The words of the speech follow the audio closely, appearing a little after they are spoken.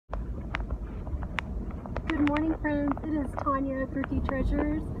Good morning, friends. It is Tonya, Thrifty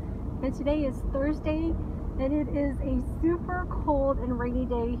Treasures, and today is Thursday, and it is a super cold and rainy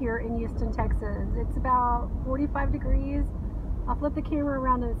day here in Houston, Texas. It's about 45 degrees. I'll flip the camera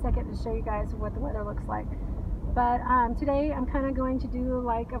around in a second to show you guys what the weather looks like. But today I'm kind of going to do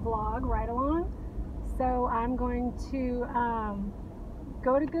like a vlog ride along. So I'm going to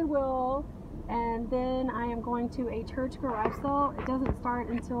go to Goodwill, and then I am going to a church garage sale. It doesn't start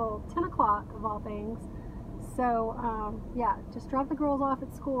until 10 o'clock of all things. So yeah, just dropped the girls off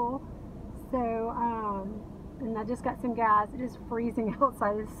at school. So and I just got some gas. It is freezing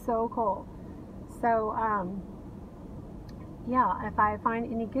outside. It's so cold. So yeah, if I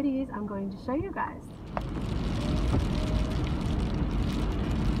find any goodies, I'm going to show you guys.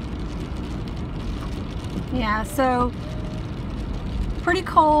 Yeah, so pretty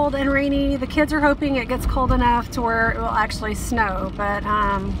cold and rainy. The kids are hoping it gets cold enough to where it will actually snow, but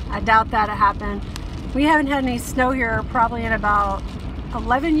I doubt that'll happen. We haven't had any snow here probably in about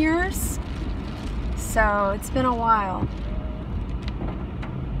 11 years, so it's been a while.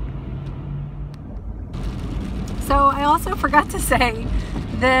 So I also forgot to say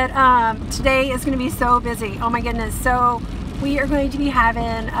that today is going to be so busy. Oh my goodness. So we are going to be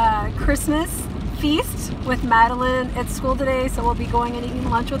having a Christmas feast with Madeline at school today, so we'll be going and eating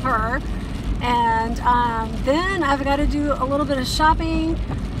lunch with her. And then I've got to do a little bit of shopping.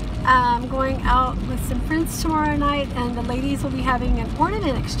 I'm going out with some friends tomorrow night, and the ladies will be having an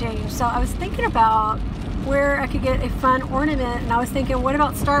ornament exchange. So I was thinking about where I could get a fun ornament, and I was thinking, what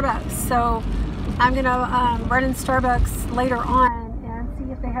about Starbucks? So I'm gonna run in Starbucks later on and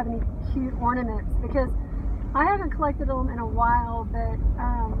see if they have any cute ornaments, because I haven't collected them in a while, but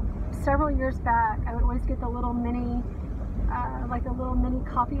several years back I would always get the little mini like the little mini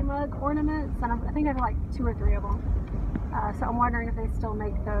coffee mug ornaments, and I think I have like 2 or 3 of them. So I'm wondering if they still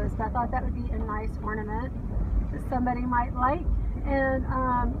make those, but I thought that would be a nice ornament that somebody might like. And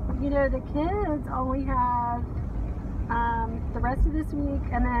you know, the kids only have the rest of this week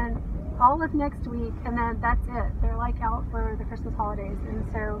and then all of next week, and then that's it. They're like out for the Christmas holidays, and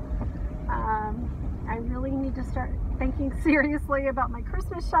so I really need to start thinking seriously about my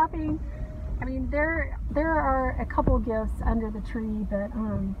Christmas shopping. I mean, there are a couple gifts under the tree, but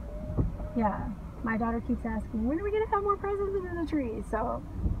yeah, my daughter keeps asking, when are we going to have more presents under the tree? So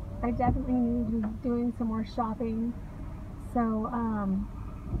I definitely need to be doing some more shopping. So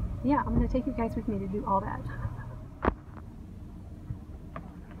yeah, I'm going to take you guys with me to do all that.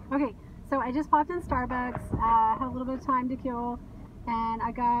 Okay, so I just popped in Starbucks, had a little bit of time to kill, and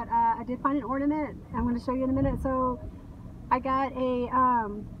I did find an ornament. I'm going to show you in a minute. So I got a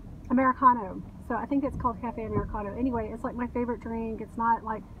Americano. So I think it's called Cafe Americano. Anyway, it's like my favorite drink. It's not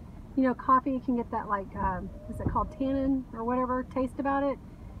like, you know, coffee can get that like, is it called tannin or whatever taste about it?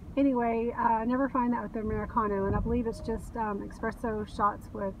 Anyway, I never find that with the Americano, and I believe it's just espresso shots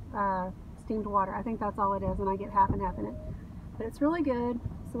with steamed water. I think that's all it is, and I get half and half in it. But it's really good.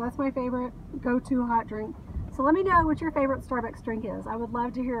 So that's my favorite go-to hot drink. So let me know what your favorite Starbucks drink is. I would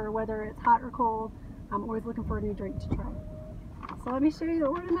love to hear whether it's hot or cold. I'm always looking for a new drink to try. So let me show you the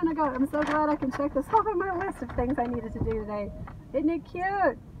ornament I got. I'm so glad I can check this off on my list of things I needed to do today. Isn't it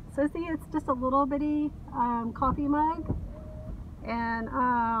cute? So see, it's just a little bitty coffee mug, and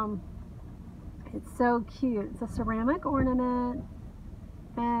it's so cute. It's a ceramic ornament,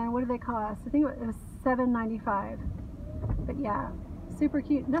 and what do they cost? I think it was $7.95. But yeah, super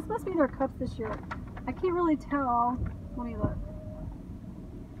cute. This must be their cups this year. I can't really tell. Let me look.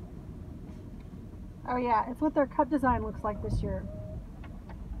 Oh yeah, it's what their cup design looks like this year.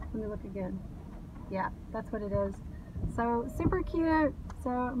 Let me look again. Yeah, that's what it is. So super cute. So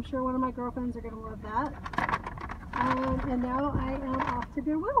I'm sure one of my girlfriends are going to love that. And now I am off to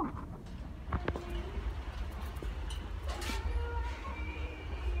Goodwill.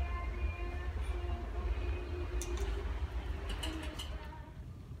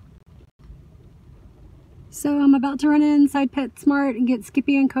 So I'm about to run inside PetSmart and get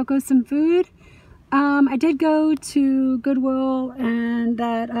Skippy and Coco some food. I did go to Goodwill and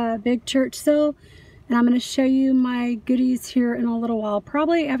that big church sale, and I'm going to show you my goodies here in a little while,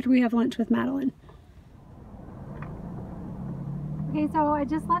 probably after we have lunch with Madeline. Okay, so I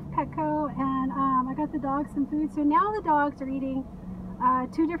just left Petco, and I got the dogs some food. So now the dogs are eating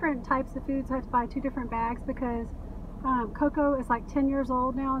 2 different types of food, so I have to buy 2 different bags because Coco is like 10 years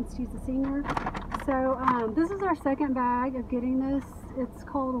old now and she's a senior. So this is our second bag of getting this. It's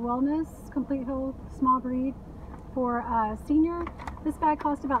called Wellness Complete Whole Small Breed for senior. This bag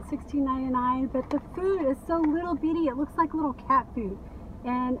cost about $16.99, but the food is so little bitty. It looks like little cat food,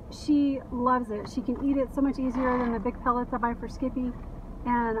 and she loves it. She can eat it so much easier than the big pellets I buy for Skippy.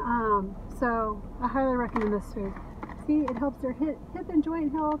 And So I highly recommend this food. See, it helps their hip and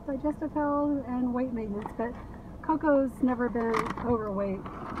joint health, digestive health, and weight maintenance. But Coco's never been overweight.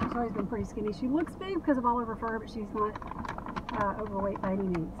 She's always been pretty skinny. She looks big because of all of her fur, but she's not overweight by any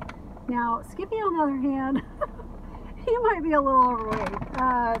means. Now, Skippy, on the other hand, he might be a little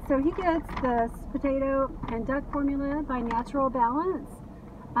overweight. So he gets this potato and duck formula by Natural Balance.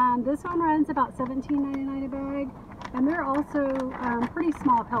 This one runs about $17.99 a bag. And they're also pretty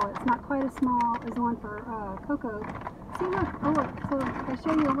small pellets, not quite as small as the one for Coco. See, look, oh look, so I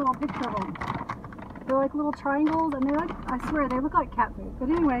show you a little picture of them. They're like little triangles, and they're like, I swear, they look like cat food. But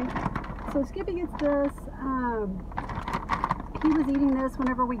anyway, so Skippy gets this. He was eating this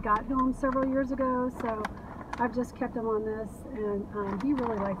whenever we got him several years ago, so I've just kept him on this, and he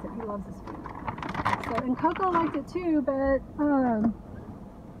really likes it. He loves this food. So, and Coco liked it too, but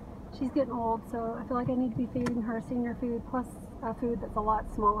she's getting old, so I feel like I need to be feeding her senior food plus a food that's a lot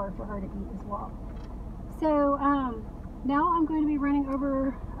smaller for her to eat as well. So now I'm going to be running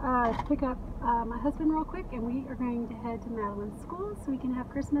over to pick up my husband real quick, and we are going to head to Madeline's school so we can have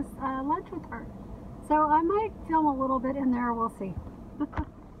Christmas lunch with her. So I might film a little bit in there, we'll see.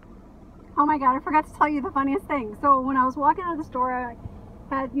 Oh my god, I forgot to tell you the funniest thing. So when I was walking out of the store, I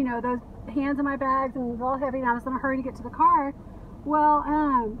had, you know, those hands in my bags and it was all heavy, and I was in a hurry to get to the car. Well,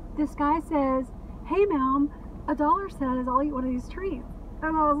 this guy says, "Hey ma'am, $1 says I'll eat one of these treats."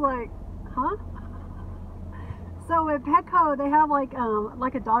 And I was like, huh? So at Petco, they have like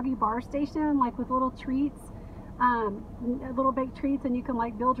a doggy bar station, like with little treats, little baked treats, and you can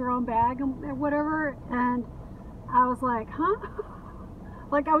like build your own bag and whatever. And I was like, huh?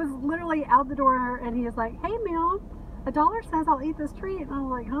 Like I was literally out the door, and he was like, "Hey ma'am, $1 says I'll eat this treat." And I was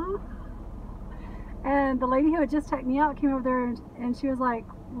like, huh? And the lady who had just checked me out came over there, and she was like,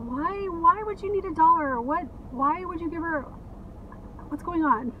 why would you need $1? Why would you give her, what's going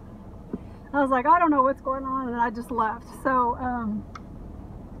on? I was like, I don't know what's going on, and I just left. So I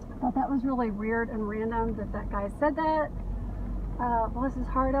thought that was really weird and random that guy said that. Bless his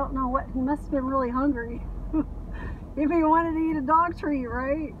heart, I don't know what, he must have been really hungry. If he wanted to eat a dog treat,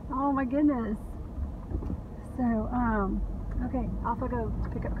 right? Oh my goodness. So, okay, off I go to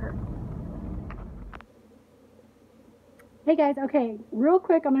pick up Kurt. Hey guys, okay, real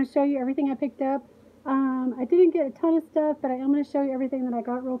quick, I'm going to show you everything I picked up. I didn't get a ton of stuff, but I am going to show you everything that I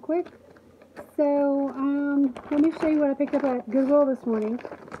got real quick. So, let me show you what I picked up at Goodwill this morning.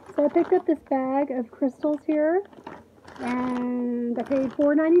 So I picked up this bag of crystals here, and I paid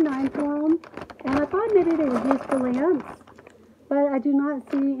 $4.99 for them. And I thought maybe they were used for lamps, but I do not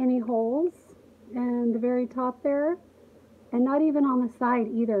see any holes in the very top there, and not even on the side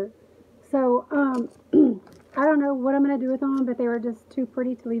either. So, I don't know what I'm going to do with them, but they were just too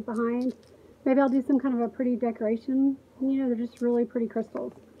pretty to leave behind. Maybe I'll do some kind of a pretty decoration. You know, they're just really pretty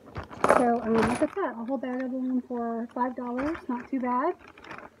crystals. So, I picked that, a whole bag of them for $5, not too bad.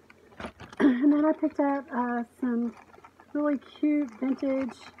 And then I picked up some really cute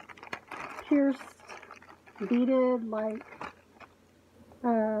vintage pierced, beaded, like,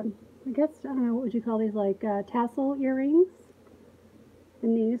 I guess, I don't know, what would you call these, like tassel earrings.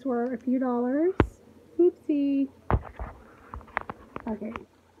 And these were a few dollars. Oopsie. Okay,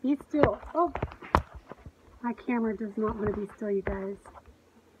 be still. Oh, my camera does not want to be still, you guys.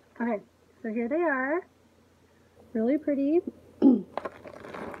 Okay, so here they are. Really pretty. And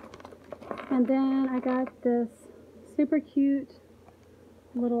then I got this super cute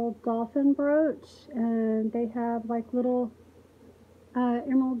little dolphin brooch, and they have like little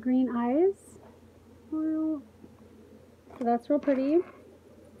emerald green eyes. So that's real pretty.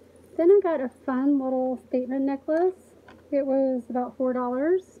 Then I got a fun little statement necklace. It was about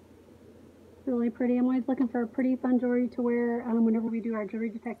 $4. Really pretty. I'm always looking for pretty fun jewelry to wear whenever we do our jewelry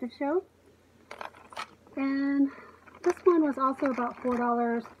detective show. And this one was also about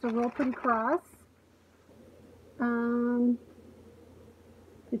 $4. It's a real pretty cross.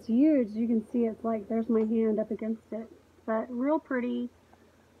 It's huge. You can see it's like, there's my hand up against it. But real pretty.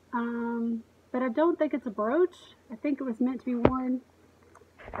 But I don't think it's a brooch. I think it was meant to be worn.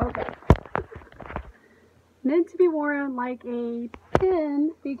 Okay. Meant to be worn like a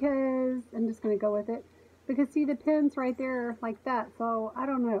pin, because I'm just going to go with it. Because see, the pin's right there like that. So I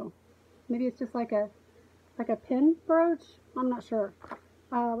don't know. Maybe it's just like a pin brooch. I'm not sure.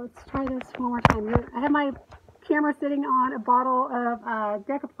 Let's try this one more time. I have my camera sitting on a bottle of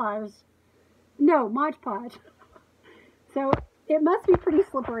decoupage. No, Mod Podge. So it must be pretty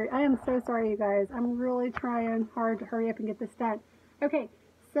slippery. I am so sorry, you guys. I'm really trying hard to hurry up and get this done. Okay,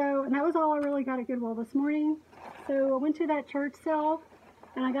 so, and that was all I really got at Goodwill this morning. So I went to that church sale,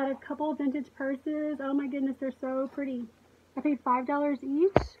 and I got a couple of vintage purses. Oh my goodness, they're so pretty. I paid $5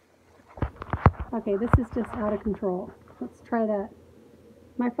 each. Okay, this is just out of control. Let's try that.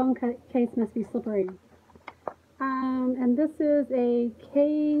 My phone case must be slippery. And this is a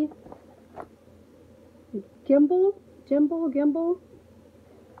gimbal.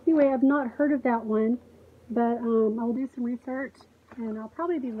 Anyway, I've not heard of that one, but I'll do some research and I'll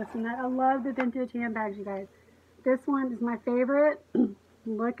probably be listening to that. I love the vintage handbags, you guys. This one is my favorite.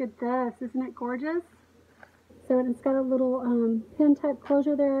 Look at this, isn't it gorgeous? So it's got a little pin type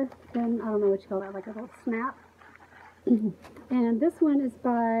closure there, and I don't know what you call that, like a little snap. And this one is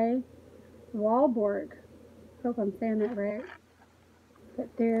by Walborg. Hope I'm saying that right.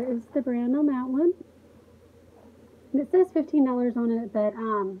 But there is the brand on that one. And it says $15 on it, but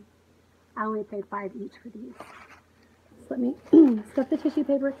I only paid $5 each for these. So let me stuff the tissue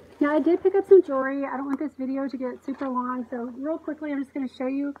paper. Now I did pick up some jewelry. I don't want this video to get super long, so real quickly I'm just going to show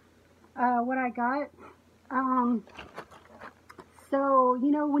you what I got. So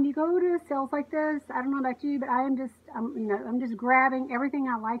you know, when you go to sales like this, I don't know about you, but I'm just grabbing everything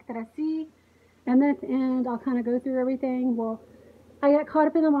I like that I see, and then at the end I'll kind of go through everything. Well, I got caught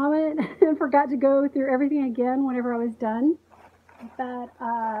up in the moment and forgot to go through everything again whenever I was done. But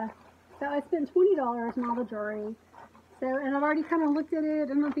so I spent $20 on all the jewelry. So, and I've already kind of looked at it.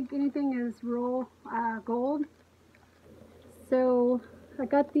 I don't think anything is real gold. So I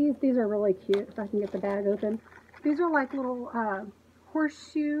got these. These are really cute. If I can get the bag open. These are like little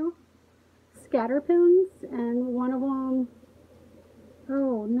horseshoe scatter pins, and one of them.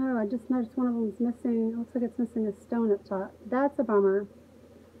 Oh no! I just noticed one of them is missing. It looks like it's missing a stone up top. That's a bummer.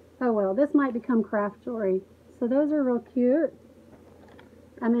 Oh well, this might become craft jewelry. So those are real cute.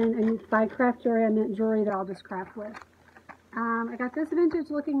 I mean, and by craft jewelry, I meant jewelry that I'll just craft with. I got this vintage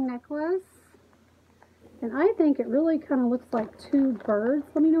looking necklace, and I think it really kind of looks like two birds.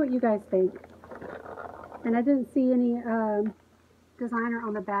 Let me know what you guys think. And I didn't see any designer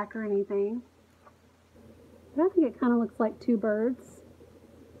on the back or anything, but I think it kind of looks like two birds.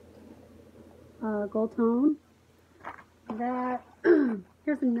 Gold tone. That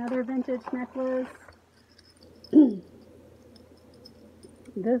here's another vintage necklace.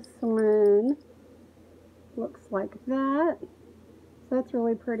 This one looks like that. So that's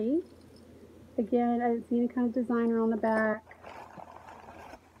really pretty. Again, I didn't see any kind of designer on the back.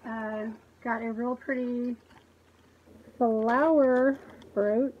 Got a real pretty flower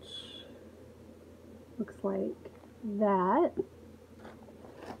brooch. Looks like that.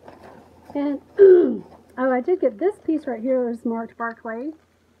 And oh, I did get this piece right here. Is marked Barclay.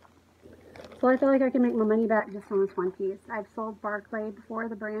 So I feel like I can make my money back just on this one piece. I've sold Barclay before,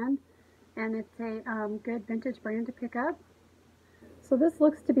 the brand, and it's a good vintage brand to pick up. So this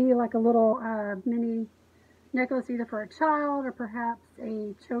looks to be like a little mini necklace, either for a child or perhaps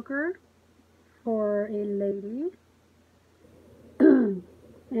a choker for a lady.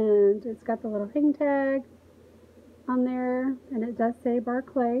 And it's got the little hang tag on there, and it does say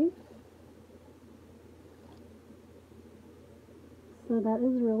Barclay. So that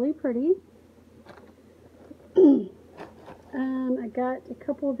is really pretty. I got a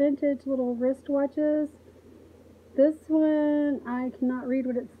couple vintage little wristwatches. This one, I cannot read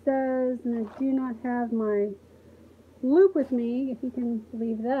what it says, and I do not have my loop with me, if you can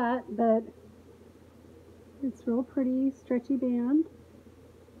believe that, but it's real pretty, stretchy band.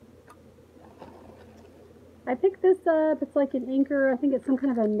 I picked this up. It's like an anchor. I think it's some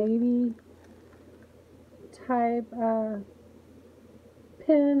kind of a navy type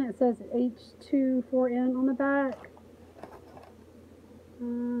pin. It says H24N on the back.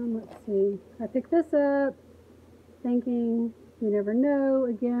 Let's see. I picked this up thinking, you never know.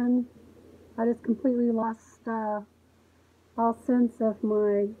 Again, I just completely lost all sense of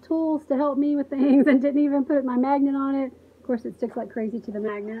my tools to help me with things and didn't even put my magnet on it. Of course, it sticks like crazy to the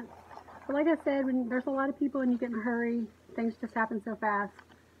magnet. But like I said, when there's a lot of people and you get in a hurry, things just happen so fast.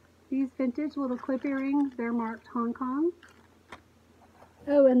 These vintage little clip earrings, they're marked Hong Kong.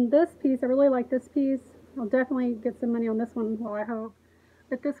 Oh, and this piece, I really like this piece. I'll definitely get some money on this one, well, I hope.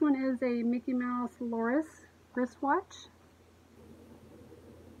 But this one is a Mickey Mouse Loris wristwatch.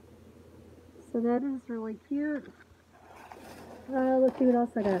 So that is really cute. Let's see what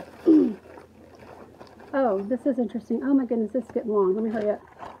else I got. Oh, this is interesting. Oh my goodness, this is getting long. Let me hurry up.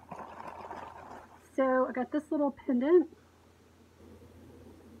 So I got this little pendant,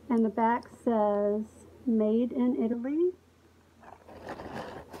 and the back says Made in Italy.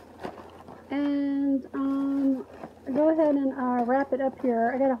 And go ahead and wrap it up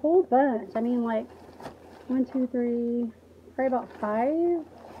here. I got a whole bunch. I mean, like 1, 2, 3, probably about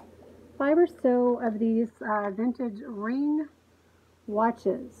five or so of these vintage ring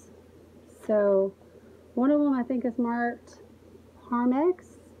watches. So one of them I think is marked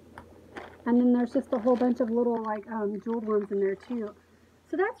Harmex, And then there's just a whole bunch of little like jeweled ones in there too.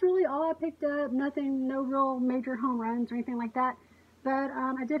 So that's really all I picked up. Nothing, no real major home runs or anything like that. But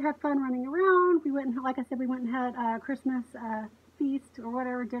I did have fun running around. We went and, like I said, we went and had Christmas feast or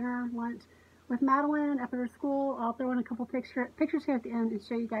whatever, dinner, lunch with Madeline up at her school. I'll throw in a couple pictures here at the end and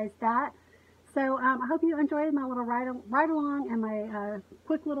show you guys that. So I hope you enjoyed my little ride along and my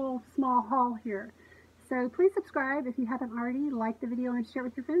quick little small haul here. So please subscribe if you haven't already. Like the video and share it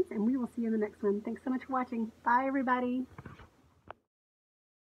with your friends, and we will see you in the next one. Thanks so much for watching. Bye, everybody.